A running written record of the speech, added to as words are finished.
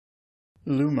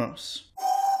Lumos.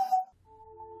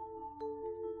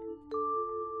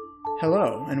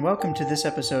 Hello, and welcome to this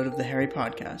episode of the Harry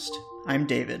Podcast. I'm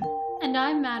David. And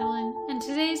I'm Madeline, and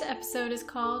today's episode is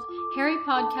called Harry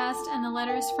Podcast and the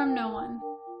Letters from No One.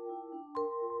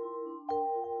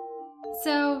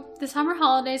 So, the summer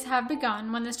holidays have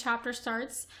begun when this chapter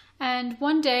starts, and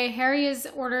one day Harry is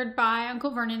ordered by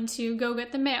Uncle Vernon to go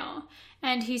get the mail,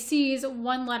 and he sees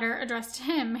one letter addressed to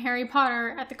him, Harry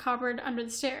Potter, at the cupboard under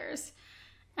the stairs.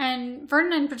 And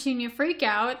Vernon and Petunia freak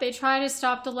out. They try to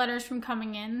stop the letters from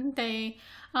coming in. They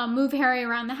move Harry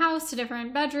around the house to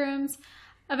different bedrooms.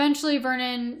 Eventually,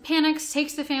 Vernon panics,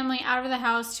 takes the family out of the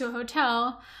house to a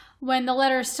hotel. When the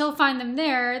letters still find them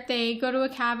there, they go to a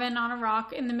cabin on a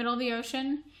rock in the middle of the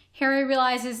ocean. Harry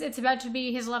realizes it's about to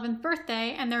be his 11th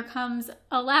birthday, and there comes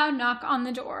a loud knock on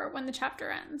the door when the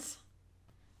chapter ends.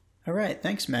 All right,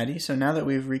 thanks, Maddie. So now that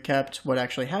we've recapped what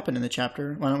actually happened in the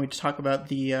chapter, why don't we talk about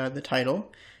the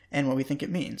title and what we think it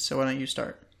means? So why don't you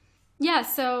start? Yeah,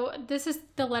 so this is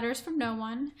the Letters from No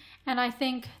One, and I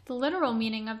think the literal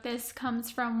meaning of this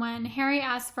comes from when Harry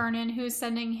asks Vernon who's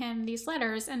sending him these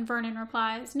letters, and Vernon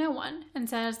replies, no one, and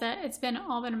says that it's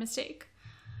all been a mistake.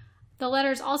 The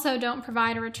letters also don't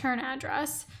provide a return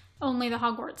address, only the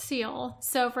Hogwarts seal,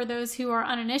 so for those who are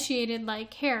uninitiated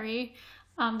like Harry,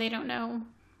 they don't know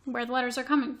where the letters are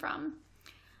coming from.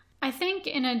 I think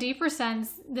in a deeper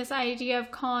sense, this idea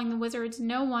of calling the wizards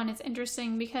no one is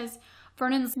interesting because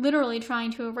Vernon's literally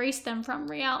trying to erase them from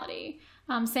reality,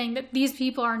 saying that these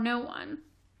people are no one.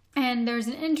 And there's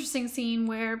an interesting scene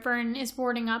where Vernon is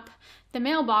boarding up the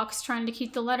mailbox trying to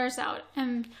keep the letters out,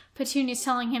 and Petunia's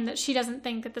telling him that she doesn't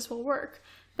think that this will work.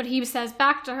 But he says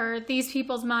back to her, these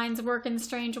people's minds work in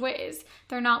strange ways.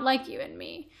 They're not like you and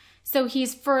me. So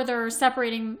he's further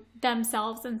separating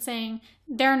themselves and saying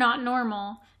they're not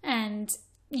normal and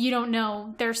you don't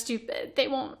know, they're stupid. They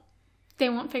won't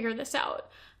figure this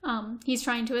out. He's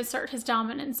trying to assert his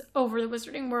dominance over the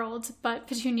wizarding world, but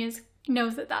Petunia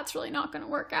knows that that's really not going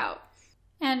to work out.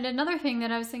 And another thing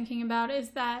that I was thinking about is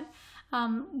that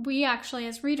we actually,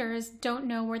 as readers, don't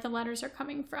know where the letters are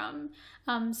coming from.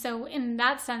 So in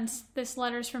that sense, this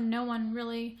Letters from No One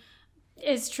really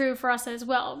is true for us as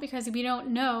well, because we don't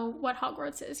know what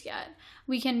Hogwarts is yet.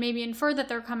 We can maybe infer that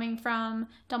they're coming from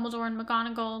Dumbledore and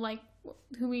McGonagall, like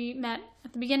who we met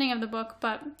at the beginning of the book,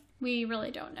 but we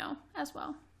really don't know as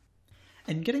well.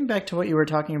 And getting back to what you were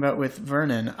talking about with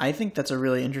Vernon, I think that's a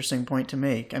really interesting point to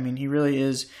make. I mean, he really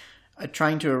is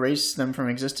trying to erase them from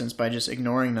existence by just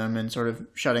ignoring them and sort of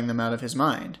shutting them out of his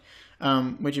mind,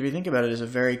 which, if you think about it, is a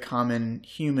very common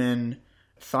human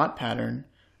thought pattern.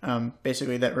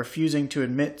 Basically, that refusing to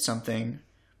admit something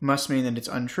must mean that it's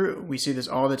untrue. We see this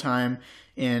all the time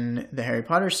in the Harry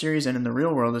Potter series and in the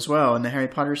real world as well. In the Harry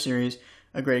Potter series,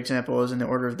 a great example is in the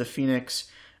Order of the Phoenix.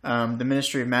 The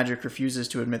Ministry of Magic refuses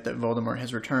to admit that Voldemort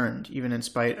has returned, even in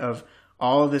spite of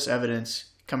all of this evidence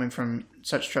coming from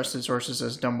such trusted sources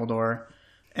as Dumbledore,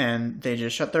 and they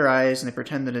just shut their eyes and they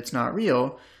pretend that it's not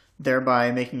real,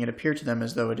 thereby making it appear to them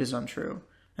as though it is untrue.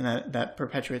 And that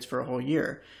perpetuates for a whole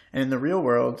year. And in the real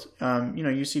world,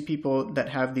 you see people that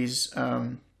have these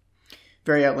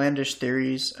very outlandish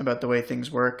theories about the way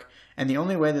things work. And the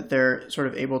only way that they're sort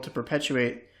of able to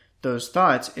perpetuate those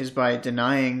thoughts is by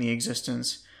denying the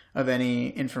existence of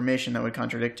any information that would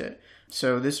contradict it.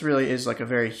 So this really is like a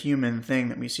very human thing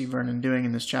that we see Vernon doing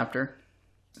in this chapter.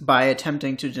 By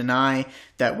attempting to deny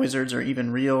that wizards are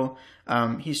even real,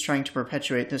 he's trying to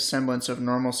perpetuate this semblance of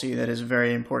normalcy that is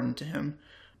very important to him.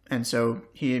 And so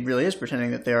he really is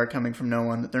pretending that they are coming from no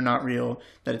one, that they're not real,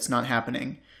 that it's not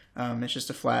happening. It's just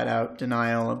a flat-out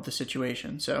denial of the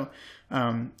situation. So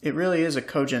it really is a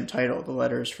cogent title, The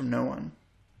Letters from No One.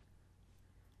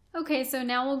 Okay, so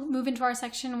now we'll move into our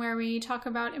section where we talk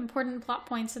about important plot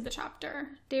points of the chapter.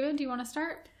 David, do you want to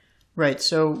start? Right,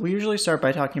 so we usually start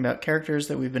by talking about characters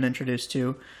that we've been introduced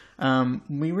to.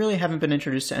 We really haven't been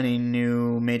introduced to any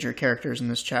new major characters in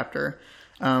this chapter.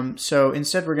 So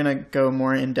instead we're going to go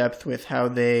more in depth with how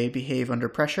they behave under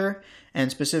pressure,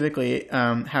 and specifically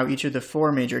how each of the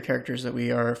four major characters that we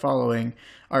are following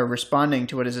are responding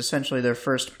to what is essentially their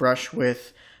first brush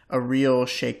with a real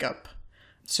shakeup.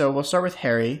 So we'll start with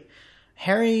Harry.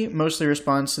 Harry mostly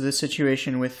responds to this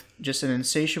situation with just an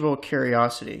insatiable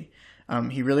curiosity.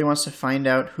 He really wants to find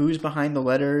out who's behind the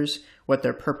letters, what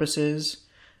their purpose is.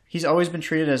 He's always been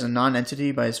treated as a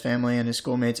non-entity by his family and his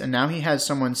schoolmates, and now he has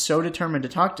someone so determined to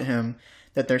talk to him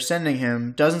that they're sending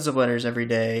him dozens of letters every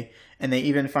day, and they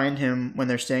even find him when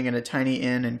they're staying at a tiny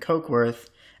inn in Cokeworth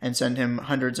and send him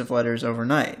hundreds of letters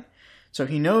overnight. So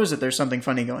he knows that there's something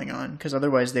funny going on, because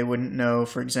otherwise they wouldn't know,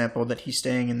 for example, that he's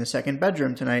staying in the second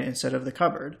bedroom tonight instead of the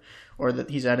cupboard, or that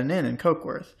he's at an inn in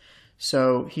Cokeworth.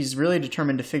 So he's really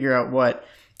determined to figure out what,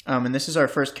 and this is our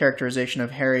first characterization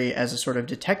of Harry as a sort of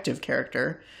detective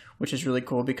character, which is really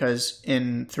cool because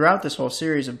throughout this whole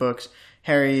series of books,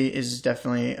 Harry is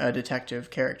definitely a detective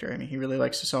character. I mean, he really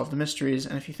likes to solve the mysteries.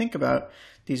 And if you think about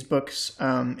these books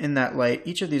in that light,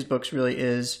 each of these books really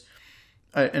is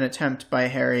an attempt by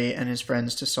Harry and his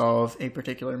friends to solve a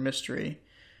particular mystery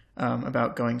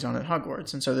about goings-on at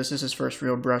Hogwarts. And so this is his first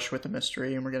real brush with the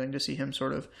mystery, and we're getting to see him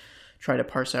sort of try to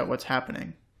parse out what's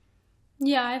happening.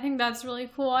 Yeah, I think that's really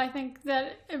cool. I think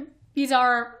that these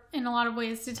are, in a lot of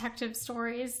ways, detective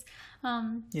stories.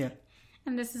 Yeah.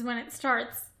 And this is when it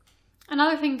starts.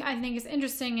 Another thing I think is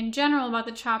interesting in general about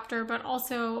the chapter, but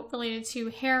also related to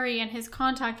Harry and his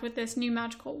contact with this new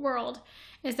magical world,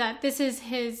 is that this is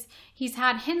he's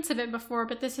had hints of it before,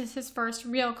 but this is his first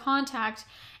real contact.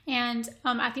 And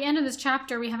at the end of this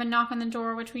chapter, we have a knock on the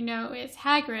door, which we know is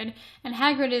Hagrid. And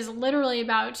Hagrid is literally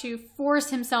about to force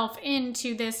himself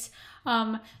into this,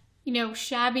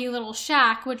 shabby little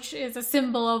shack, which is a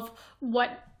symbol of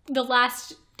what the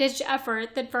last-ditch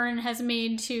effort that Vernon has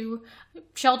made to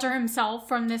shelter himself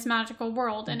from this magical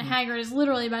world. And Hagrid is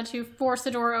literally about to force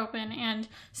the door open and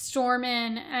storm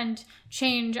in and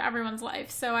change everyone's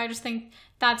life. So I just think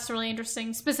that's really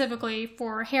interesting, specifically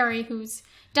for Harry, who's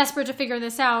desperate to figure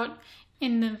this out.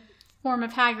 In the form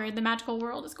of Hagrid, the magical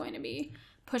world is going to be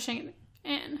pushing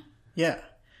in. Yeah.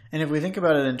 And if we think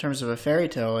about it in terms of a fairy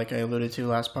tale, like I alluded to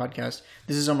last podcast,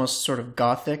 this is almost sort of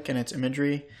gothic in its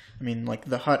imagery. I mean, like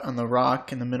the hut on the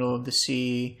rock in the middle of the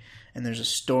sea, and there's a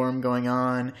storm going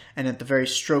on, and at the very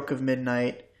stroke of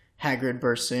midnight, Hagrid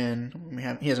bursts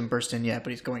in. He hasn't burst in yet,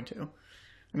 but he's going to.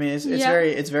 I mean,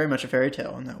 it's very much a fairy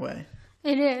tale in that way.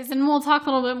 It is, and we'll talk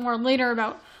a little bit more later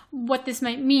about what this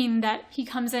might mean that he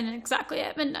comes in exactly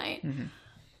at midnight. Mm-hmm.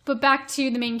 But back to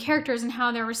the main characters and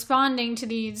how they're responding to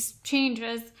these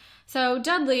changes. So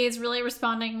Dudley is really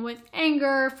responding with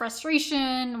anger,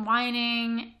 frustration,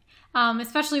 whining,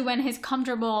 especially when his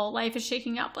comfortable life is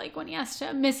shaking up, like when he has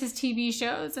to miss his TV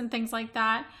shows and things like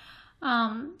that.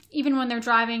 Even when they're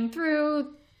driving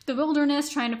through the wilderness,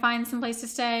 trying to find some place to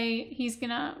stay, he's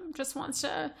just wants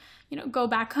to, go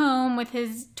back home with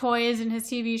his toys and his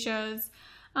TV shows.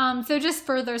 So just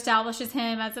further establishes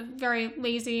him as a very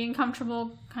lazy and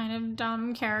comfortable kind of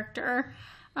dumb character.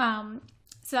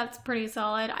 So that's pretty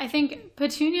solid. I think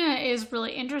Petunia is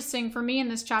really interesting for me in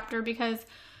this chapter because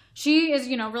she is,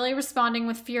 really responding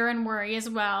with fear and worry as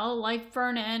well, like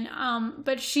Vernon.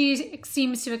 But she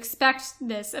seems to expect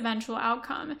this eventual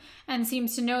outcome and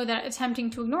seems to know that attempting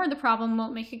to ignore the problem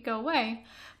won't make it go away.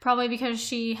 Probably because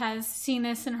she has seen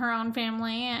this in her own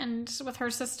family and with her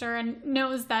sister and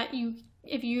knows that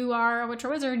if you are a witch or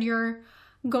wizard, you're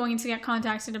going to get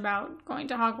contacted about going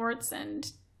to Hogwarts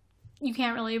and you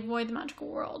can't really avoid the magical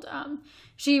world.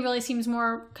 She really seems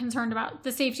more concerned about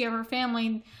the safety of her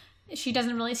family. She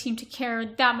doesn't really seem to care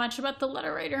that much about the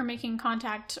letter writer making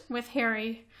contact with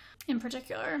Harry in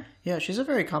particular. Yeah, she's a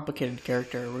very complicated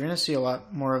character. We're going to see a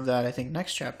lot more of that, I think,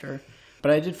 next chapter. But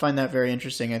I did find that very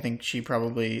interesting. I think she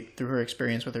probably, through her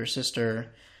experience with her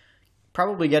sister,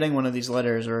 probably getting one of these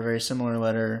letters or a very similar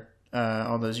letter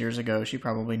all those years ago, she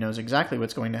probably knows exactly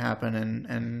what's going to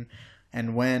happen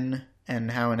and when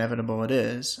and how inevitable it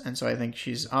is. And so I think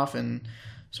she's often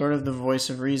sort of the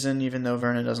voice of reason, even though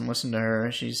Vernon doesn't listen to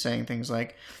her. She's saying things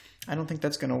like, I don't think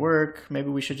that's going to work. Maybe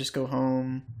we should just go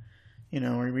home.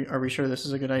 Are we sure this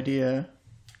is a good idea?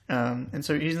 And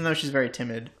so even though she's very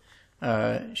timid,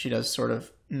 she does sort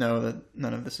of know that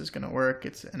none of this is going to work.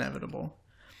 It's inevitable.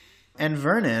 And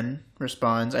Vernon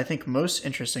responds, I think most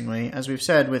interestingly, as we've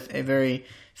said, with a very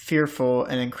fearful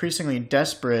and increasingly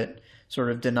desperate sort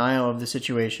of denial of the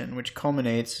situation, which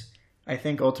culminates, I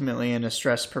think, ultimately in a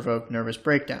stress-provoked nervous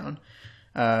breakdown,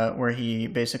 where he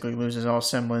basically loses all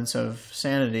semblance of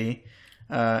sanity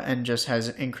and just has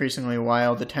increasingly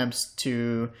wild attempts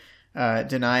to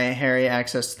deny Harry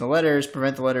access to the letters,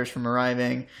 prevent the letters from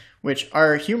arriving, which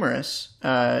are humorous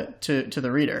to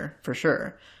the reader, for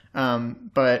sure,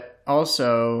 but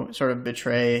also sort of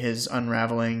betray his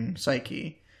unraveling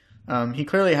psyche. He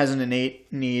clearly has an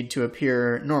innate need to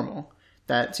appear normal.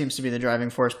 That seems to be the driving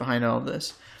force behind all of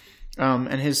this.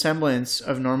 And his semblance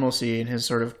of normalcy in his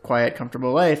sort of quiet,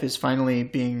 comfortable life is finally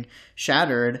being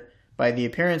shattered by the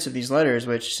appearance of these letters,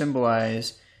 which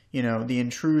symbolize, the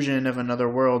intrusion of another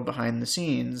world behind the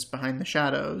scenes, behind the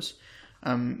shadows,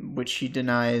 which he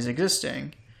denies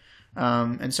existing.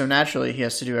 And so naturally he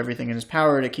has to do everything in his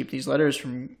power to keep these letters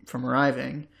from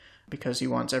arriving because he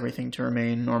wants everything to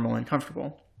remain normal and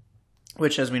comfortable.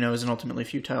 which, as we know, is an ultimately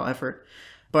futile effort.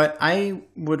 But I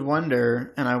would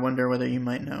wonder, and I wonder whether you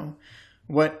might know,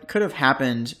 what could have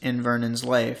happened in Vernon's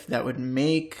life that would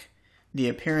make the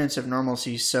appearance of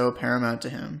normalcy so paramount to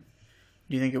him?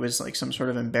 Do you think it was like some sort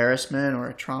of embarrassment or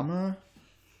a trauma?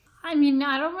 I mean,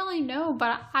 I don't really know,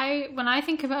 but when I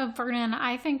think about Vernon,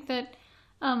 I think that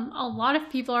a lot of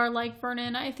people are like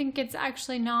Vernon. I think it's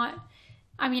actually not,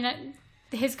 I mean,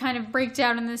 his kind of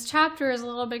breakdown in this chapter is a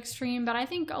little bit extreme, but I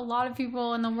think a lot of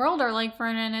people in the world are like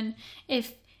Vernon, and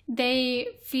if they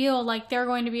feel like they're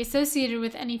going to be associated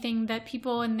with anything that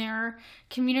people in their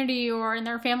community or in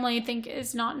their family think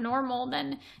is not normal,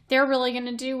 then they're really going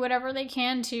to do whatever they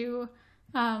can to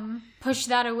push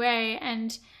that away.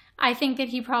 And I think that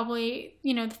he probably,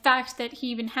 the fact that he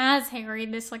even has Harry,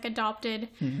 this like adopted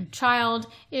child,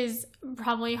 is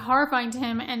probably horrifying to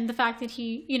him. And the fact that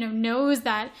he, knows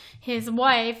that his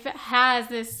wife has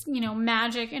this,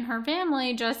 magic in her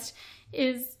family just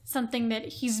is something that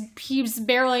he's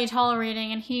barely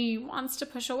tolerating and he wants to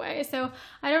push away. So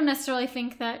I don't necessarily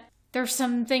think that there's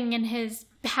something in his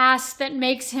past that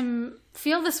makes him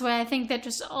feel this way. I think that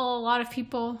just a lot of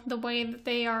people, the way that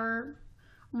they are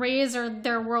raised or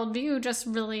their worldview, just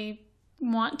really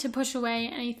want to push away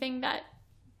anything that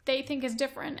they think is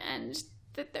different and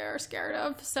that they're scared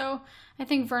of. So I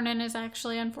think Vernon is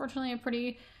actually, unfortunately, a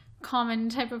pretty common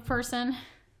type of person.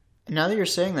 Now that you're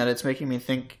saying that, it's making me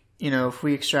think, if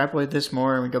we extrapolate this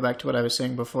more and we go back to what I was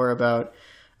saying before about,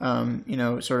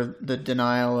 sort of the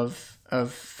denial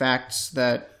of facts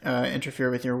that interfere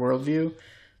with your worldview,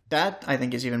 that I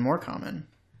think is even more common,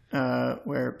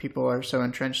 where people are so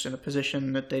entrenched in a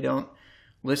position that they don't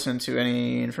listen to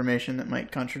any information that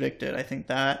might contradict it. I think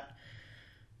that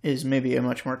is maybe a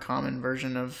much more common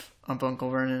version of Uncle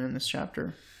Vernon in this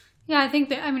chapter. Yeah, I think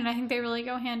they really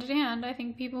go hand in hand. I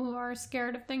think people who are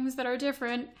scared of things that are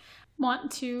different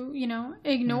want to,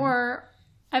 ignore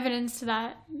evidence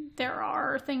that there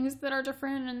are things that are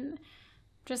different and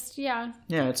just, yeah.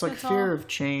 Yeah, it's like fear of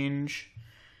change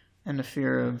and the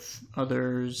fear of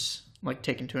others, like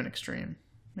taken to an extreme,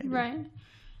 maybe. Right.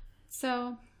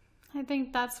 So I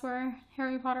think that's where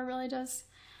Harry Potter really does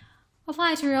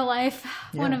apply to real life.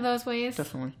 Yeah, one of those ways.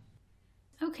 Definitely.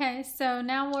 Okay, so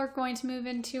now we're going to move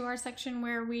into our section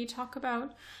where we talk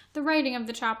about the writing of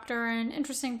the chapter and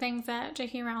interesting things that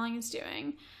J.K. Rowling is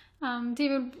doing.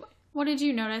 David, what did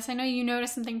you notice? I know you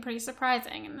noticed something pretty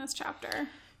surprising in this chapter.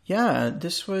 Yeah,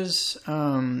 this was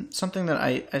something that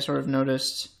I sort of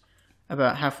noticed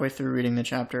about halfway through reading the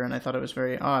chapter, and I thought it was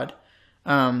very odd.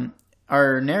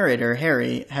 Our narrator,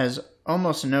 Harry, has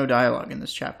almost no dialogue in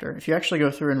this chapter. If you actually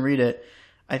go through and read it,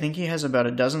 I think he has about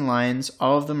a dozen lines.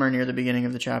 All of them are near the beginning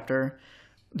of the chapter.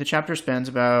 The chapter spans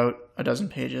about a dozen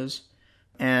pages.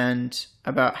 And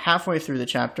about halfway through the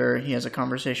chapter, he has a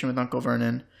conversation with Uncle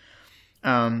Vernon.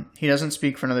 He doesn't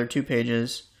speak for another 2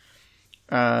 pages.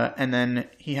 And then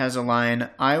he has a line,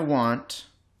 "I want,"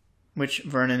 which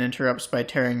Vernon interrupts by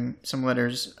tearing some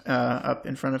letters up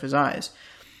in front of his eyes.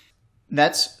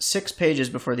 That's 6 pages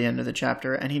before the end of the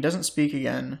chapter, and he doesn't speak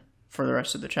again for the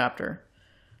rest of the chapter.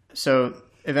 So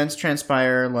events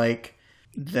transpire like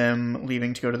them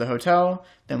leaving to go to the hotel,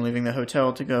 them leaving the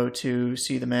hotel to go to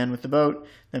see the man with the boat,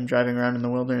 them driving around in the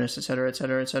wilderness, etc.,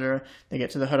 etc., etc. They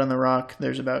get to the hut on the rock.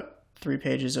 There's about 3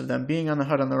 pages of them being on the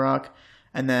hut on the rock,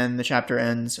 and then the chapter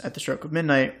ends at the stroke of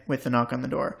midnight with the knock on the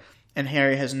door. And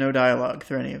Harry has no dialogue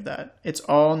through any of that. It's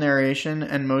all narration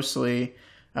and mostly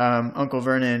Uncle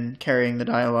Vernon carrying the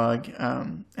dialogue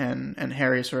and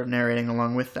Harry sort of narrating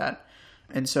along with that.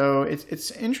 And so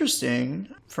it's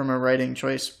interesting from a writing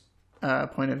choice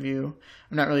point of view.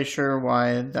 I'm not really sure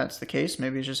why that's the case.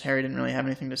 Maybe it's just Harry didn't really have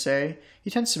anything to say. He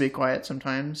tends to be quiet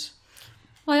sometimes.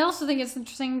 Well, I also think it's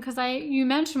interesting because you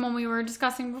mentioned when we were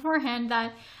discussing beforehand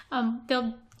that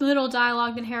the little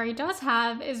dialogue that Harry does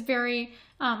have is very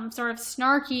sort of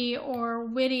snarky or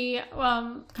witty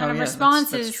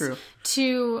responses that's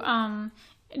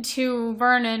to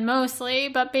Vernon mostly,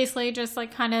 but basically just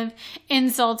like kind of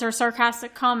insults or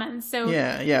sarcastic comments. So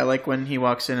yeah, like when he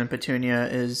walks in and Petunia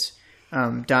is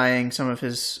dyeing some of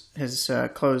his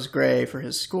clothes gray for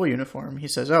his school uniform. He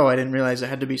says, "Oh, I didn't realize it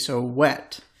had to be so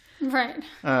wet." Right.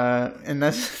 And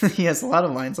that's he has a lot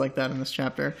of lines like that in this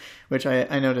chapter, which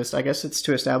I noticed. I guess it's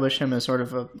to establish him as sort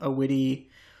of a witty,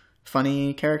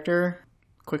 funny character,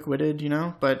 quick-witted,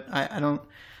 But I don't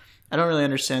really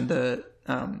understand the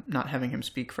not having him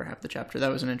speak for half the chapter.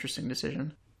 That was an interesting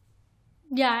decision.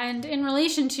 Yeah, and in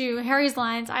relation to Harry's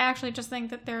lines, I actually just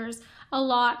think that there's a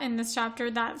lot in this chapter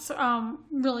that's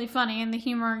really funny, and the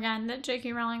humor, again, that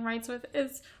J.K. Rowling writes with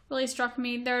is really struck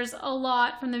me. There's a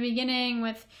lot from the beginning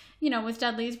with, with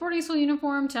Dudley's boarding school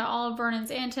uniform to all of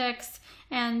Vernon's antics,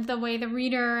 and the way the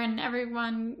reader and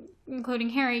everyone, including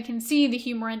Harry, can see the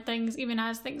humor in things even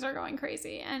as things are going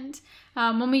crazy. And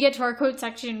when we get to our quote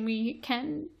section, we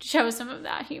can show some of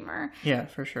that humor. Yeah,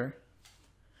 for sure.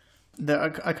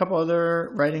 A couple other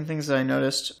writing things that I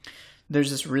noticed. There's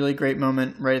this really great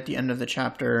moment right at the end of the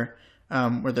chapter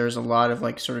where there's a lot of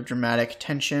like sort of dramatic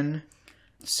tension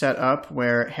set up,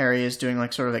 where Harry is doing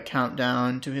like sort of a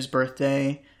countdown to his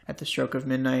birthday at the stroke of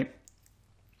midnight,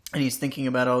 and he's thinking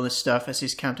about all this stuff as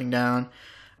he's counting down,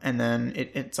 and then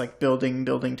it's like building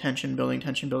tension,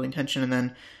 and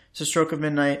then it's a stroke of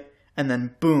midnight, and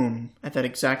then boom, at that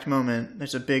exact moment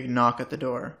there's a big knock at the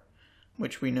door,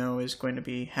 which we know is going to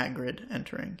be Hagrid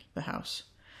entering the house.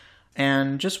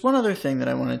 And just one other thing that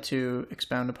I wanted to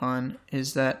expound upon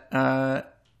is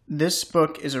that this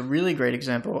book is a really great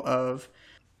example of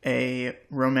a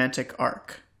romantic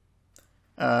arc.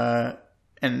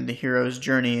 And the hero's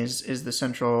journey is the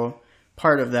central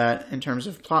part of that in terms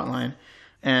of plotline.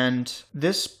 And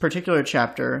this particular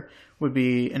chapter would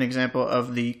be an example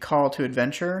of the call to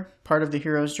adventure part of the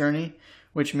hero's journey,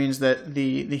 which means that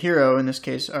the hero, in this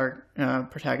case our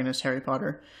protagonist Harry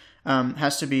Potter,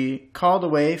 has to be called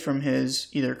away from his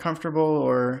either comfortable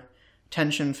or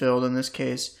tension-filled, in this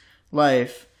case,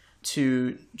 life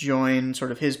to join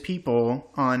sort of his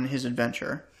people on his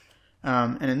adventure.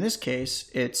 And in this case,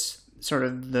 it's sort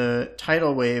of the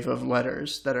tidal wave of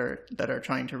letters that are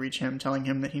trying to reach him, telling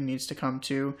him that he needs to come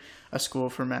to a school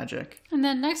for magic. And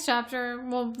then next chapter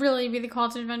will really be the call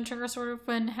to adventure, sort of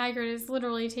when Hagrid is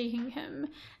literally taking him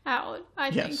out, I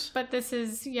think. But this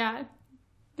is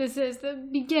the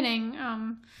beginning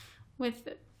with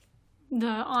the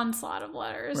onslaught of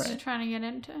letters trying to get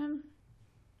into him.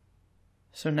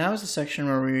 So now is the section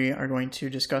where we are going to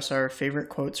discuss our favorite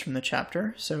quotes from the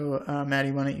chapter. So,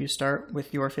 Maddie, why don't you start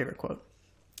with your favorite quote?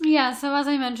 Yeah, so as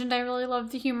I mentioned, I really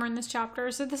love the humor in this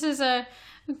chapter. So this is a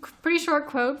pretty short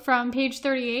quote from page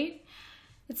 38.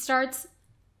 It starts,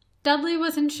 "Dudley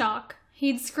was in shock.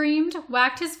 He'd screamed,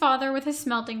 whacked his father with his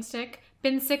smelting stick,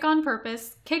 been sick on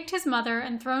purpose, kicked his mother,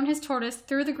 and thrown his tortoise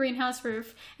through the greenhouse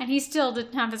roof, and he still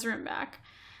didn't have his room back."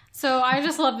 So I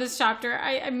just love this chapter.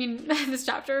 I mean, this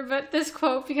chapter, but this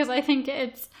quote, because I think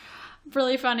it's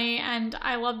really funny, and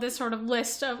I love this sort of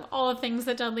list of all the things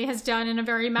that Dudley has done in a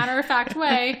very matter-of-fact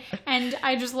way, and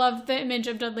I just love the image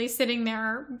of Dudley sitting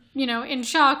there, in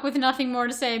shock with nothing more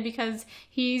to say, because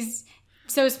he's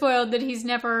so spoiled that he's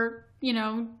never,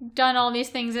 done all these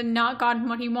things and not gotten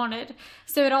what he wanted.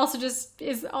 So it also just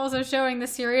is also showing the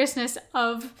seriousness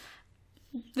of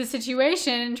the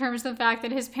situation in terms of the fact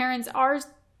that his parents are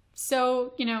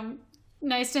so,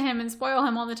 nice to him and spoil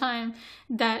him all the time,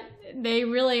 that they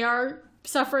really are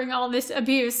suffering all this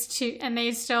abuse and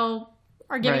they still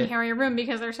are giving Harry a room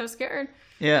because they're so scared.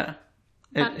 Yeah.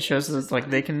 It shows that like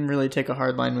they can really take a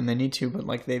hard line when they need to, but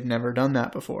like they've never done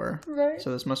that before. Right.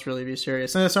 So this must really be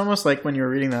serious. And it's almost like when you were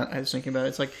reading that, I was thinking about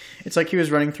it, it's like he was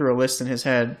running through a list in his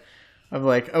head of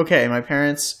like, okay, my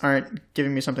parents aren't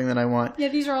giving me something that I want. Yeah,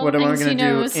 these are all what the things am I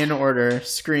going to do in order?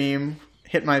 Scream,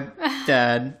 hit my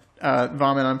dad,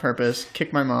 vomit on purpose,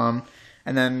 kick my mom,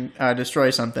 and then destroy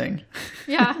something.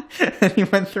 Yeah. And he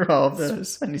went through all of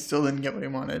those, and he still didn't get what he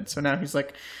wanted. So now he's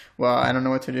like, well, I don't know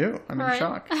what to do. I'm in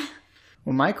shock.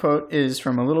 Well, my quote is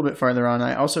from a little bit farther on.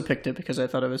 I also picked it because I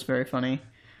thought it was very funny,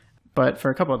 but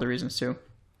for a couple other reasons too.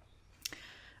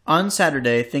 On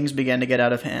Saturday, things began to get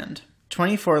out of hand.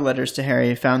 24 letters to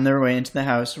Harry found their way into the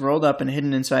house, rolled up and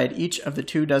hidden inside each of the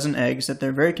 24 eggs that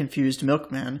their very confused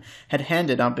milkman had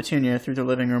handed Aunt Petunia through the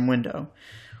living room window.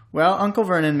 While Uncle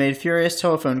Vernon made furious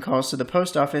telephone calls to the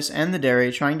post office and the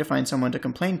dairy trying to find someone to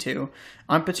complain to,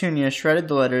 Aunt Petunia shredded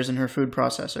the letters in her food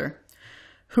processor.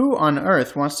 "Who on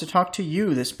earth wants to talk to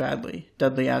you this badly?"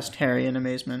 Dudley asked Harry in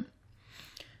amazement.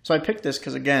 So I picked this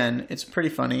because, again, it's pretty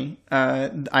funny.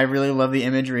 I really love the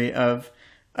imagery of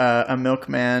a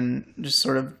milkman just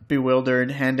sort of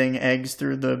bewildered handing eggs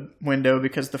through the window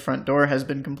because the front door has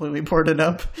been completely boarded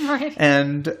up. Right.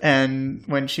 And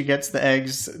when she gets the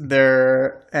eggs,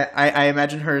 I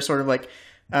imagine her sort of like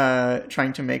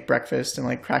trying to make breakfast and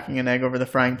like cracking an egg over the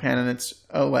frying pan, and it's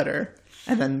a letter.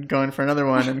 And then going for another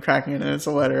one and cracking it, and it's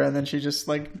a letter. And then she just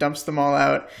like dumps them all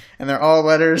out, and they're all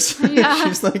letters. Yeah.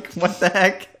 She's like, what the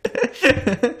heck?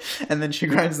 And then she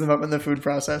grinds them up in the food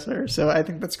processor. So I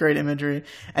think that's great imagery.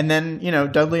 And then,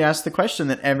 Dudley asked the question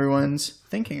that everyone's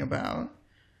thinking about.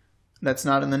 that's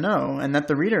not in the know, and that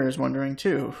the reader is wondering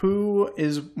too. Who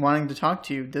is wanting to talk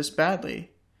to you this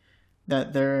badly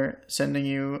that they're sending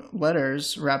you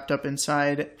letters wrapped up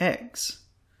inside eggs?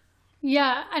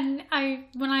 Yeah, and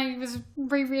when I was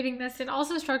rereading this, it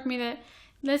also struck me that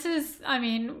this is, I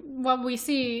mean, what we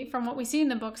see in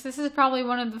the books, this is probably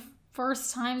one of the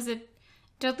first times that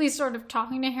Dudley's sort of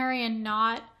talking to Harry and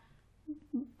not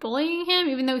bullying him,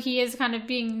 even though he is kind of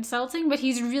being insulting, but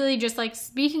he's really just like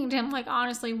speaking to him, like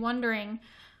honestly wondering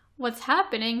what's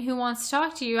happening, who wants to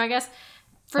talk to you. I guess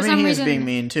for some reason he is being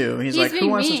mean too. He's like, who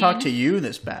wants to talk to you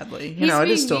this badly? You know, it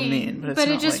is still mean, but it's not,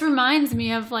 it just reminds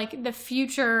me of like the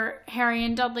future Harry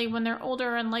and Dudley when they're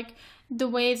older, and like the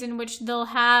ways in which they'll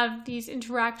have these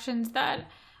interactions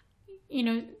that, you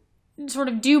know, sort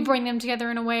of do bring them together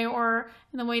in a way, or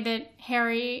in the way that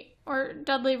Harry or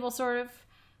Dudley will sort of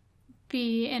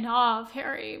be in awe of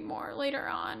Harry more later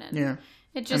on. And yeah.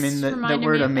 It just that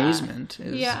word amazement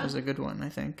is a good one, I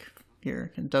think,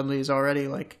 here. And Dudley is already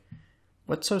like,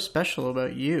 what's so special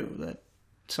about you that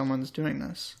someone's doing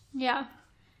this? Yeah.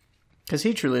 Because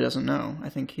he truly doesn't know. I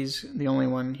think he's the only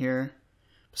one here,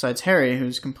 besides Harry,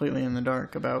 who's completely in the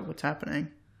dark about what's happening.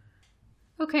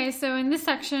 Okay, so in this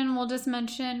section, we'll just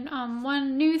mention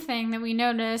one new thing that we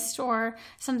noticed, or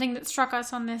something that struck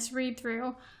us on this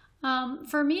read-through.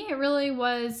 For me, it really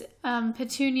was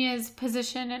Petunia's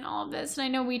position in all of this. And I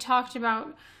know we talked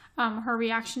about her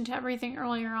reaction to everything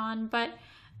earlier on, but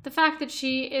the fact that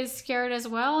she is scared as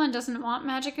well and doesn't want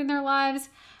magic in their lives,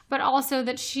 but also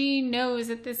that she knows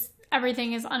that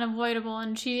everything is unavoidable,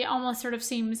 and she almost sort of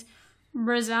seems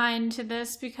resigned to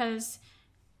this because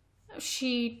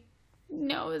she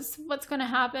knows what's going to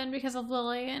happen because of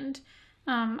Lily. And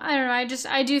I don't know,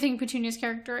 I do think Petunia's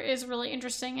character is really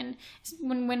interesting, and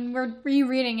when we're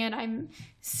rereading it, I'm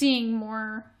seeing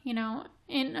more, you know,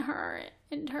 in her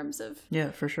in terms of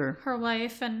for sure her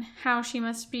life and how she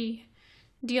must be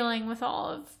dealing with all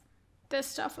of this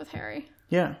stuff with Harry.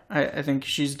 Yeah, I think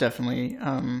she's definitely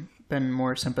been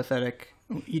more sympathetic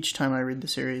each time I read the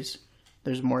series.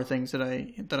 There's more things that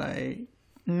I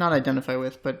not identify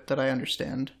with, but that I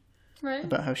understand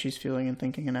about how she's feeling and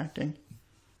thinking and acting.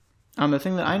 The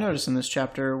thing that I noticed in this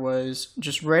chapter was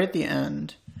just right at the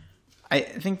end. I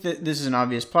think that this is an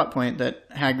obvious plot point that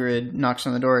Hagrid knocks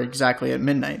on the door exactly at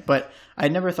midnight, but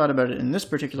I'd never thought about it in this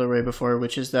particular way before,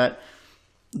 which is that,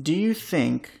 do you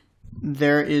think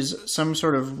there is some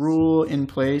sort of rule in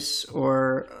place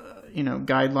or,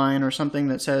 guideline or something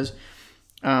that says,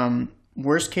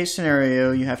 worst case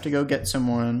scenario, you have to go get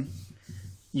someone.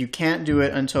 You can't do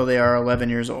it until they are 11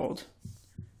 years old.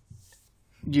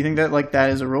 Do you think that that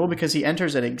is a rule? Because he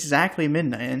enters at exactly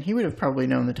midnight, and he would have probably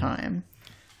known the time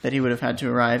that he would have had to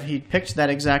arrive. He picked that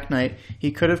exact night.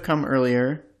 He could have come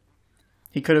earlier.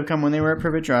 He could have come when they were at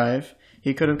Privet Drive.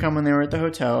 He could have come when they were at the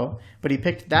hotel. But he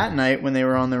picked that night when they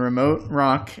were on the remote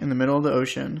rock in the middle of the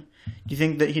ocean. Do you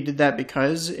think that he did that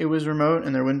because it was remote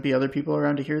and there wouldn't be other people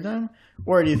around to hear them?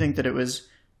 Or do you think that it was,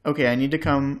 okay, I need to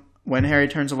come when Harry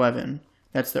turns 11.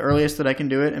 That's the earliest that I can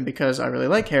do it, and because I really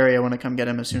like Harry, I want to come get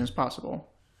him as soon as possible.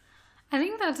 I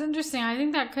think that's interesting. I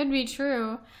think that could be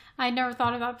true. I never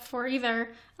thought of that before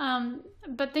either.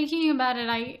 But thinking about it,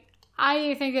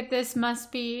 I think that this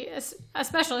must be a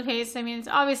special case. I mean, it's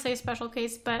obviously a special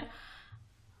case, but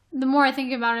the more I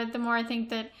think about it, the more I think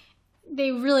that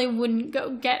they really wouldn't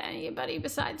go get anybody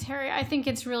besides Harry. I think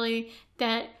it's really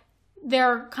that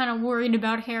they're kind of worried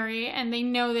about Harry, and they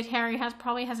know that Harry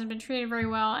probably hasn't been treated very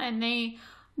well, and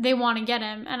they want to get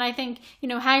him. And I think,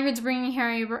 Hagrid's bringing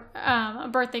Harry a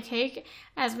birthday cake,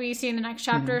 as we see in the next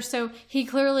chapter. Mm-hmm. So he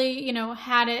clearly,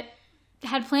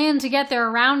 had planned to get there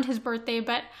around his birthday,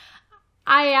 but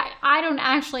I don't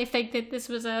actually think that this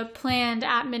was a planned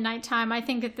at midnight time. I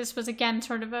think that this was, again,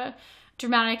 sort of a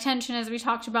dramatic tension, as we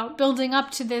talked about, building up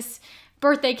to this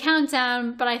birthday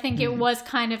countdown. But I think it was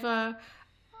kind of a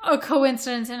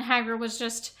coincidence, and Hagrid was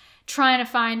just trying to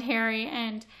find Harry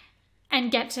and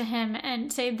get to him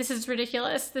and say, this is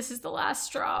ridiculous, this is the last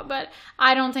straw. But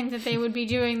I don't think that they would be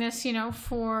doing this,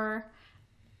 for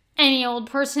any old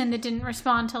person that didn't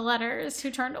respond to letters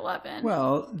who turned 11.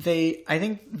 Well, obviously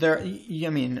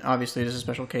it is a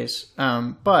special case,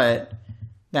 but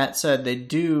that said, they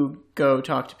do go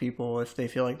talk to people if they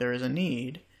feel like there is a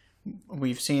need.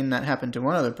 We've seen that happen to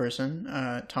one other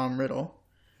person, Tom Riddle.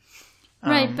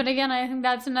 Right, but again, I think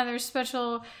that's another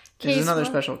special case. It's another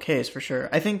special case, for sure.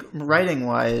 I think,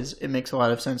 writing-wise, it makes a lot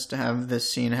of sense to have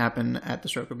this scene happen at the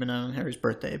stroke of midnight on Harry's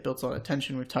birthday. It builds a lot of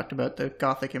tension. We've talked about the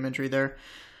gothic imagery there.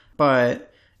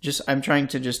 But I'm trying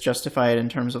to just justify it in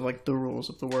terms of, the rules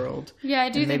of the world. Yeah, I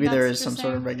do think maybe there is some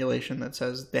sort of regulation that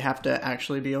says they have to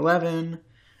actually be 11,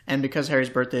 and because Harry's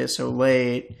birthday is so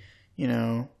late,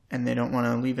 and they don't want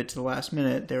to leave it to the last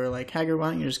minute, they were like, Hagrid,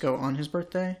 why don't you just go on his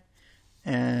birthday?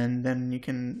 And then you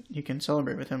can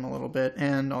celebrate with him a little bit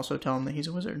and also tell him that he's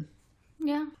a wizard.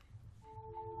 Yeah.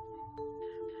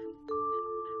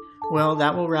 Well,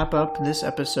 that will wrap up this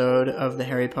episode of the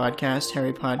Harry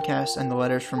Podcast and the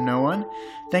Letters from No One.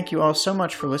 Thank you all so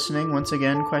much for listening. Once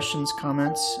again, questions,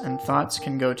 comments, and thoughts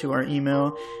can go to our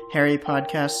email,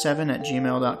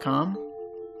 harrypodcast7@gmail.com.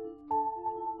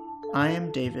 I am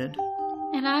David.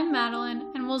 And I'm Madeline,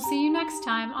 and we'll see you next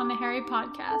time on the Harry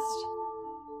Podcast.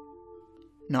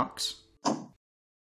 Knox.